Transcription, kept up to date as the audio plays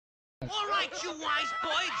All right, you wise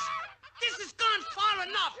boys. This has gone far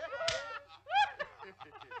enough.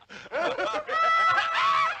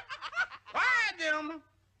 Quiet, gentlemen.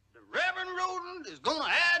 The Reverend Rodent is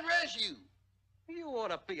gonna address you. You ought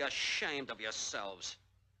to be ashamed of yourselves.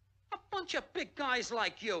 A bunch of big guys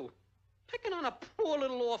like you, picking on a poor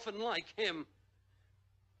little orphan like him.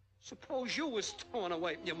 Suppose you was torn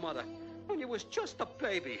away from your mother when you was just a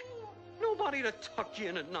baby. Nobody to tuck you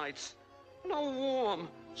in at nights. No warm,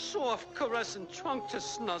 soft, caressing trunk to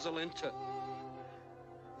snuzzle into.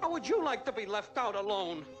 How would you like to be left out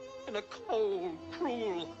alone in a cold,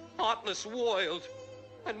 cruel, heartless world?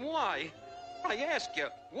 And why? I ask you,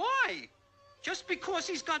 why? Just because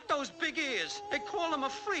he's got those big ears, they call him a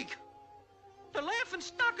freak. The laughing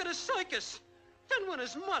stock of the circus. Then when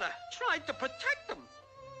his mother tried to protect him,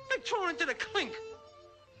 they tore into the clink.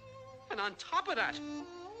 And on top of that,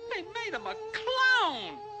 they made him a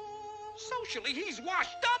clown. Socially, he's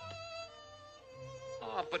washed up.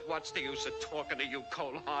 Oh, but what's the use of talking to you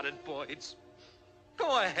cold-hearted boys?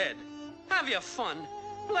 Go ahead. Have your fun.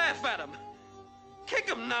 Laugh at him. Kick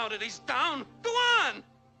him now that he's down. Go on.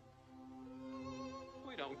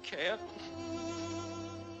 We don't care.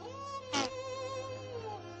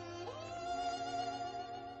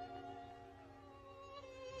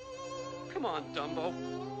 Come on, Dumbo.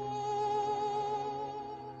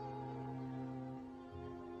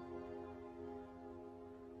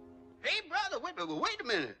 Hey, brother, wait a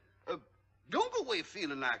minute. Don't go away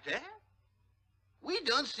feeling like that. We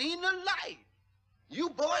done seen the light. You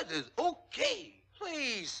boys is okay.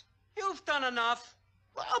 Please, you've done enough.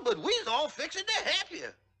 Well, but we's all fixing to help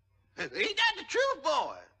you. Ain't that the truth,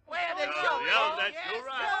 boy? Where the joke? Yeah, that's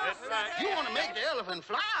right. That's right. You want to make the elephant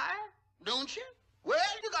fly, don't you?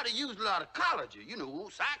 Well, you got to use a lot of ecology, you know,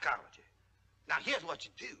 psychology. Now, here's what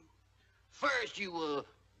you do. First, you,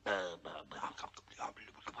 and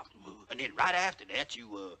then right after that, you,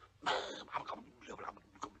 well,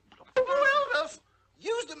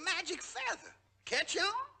 use the magic feather. Catch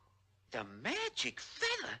on? The magic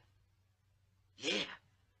feather? Yeah,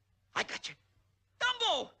 I got you.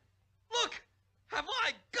 Dumbo! Look! Have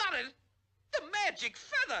I got it? The magic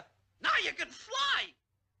feather! Now you can fly!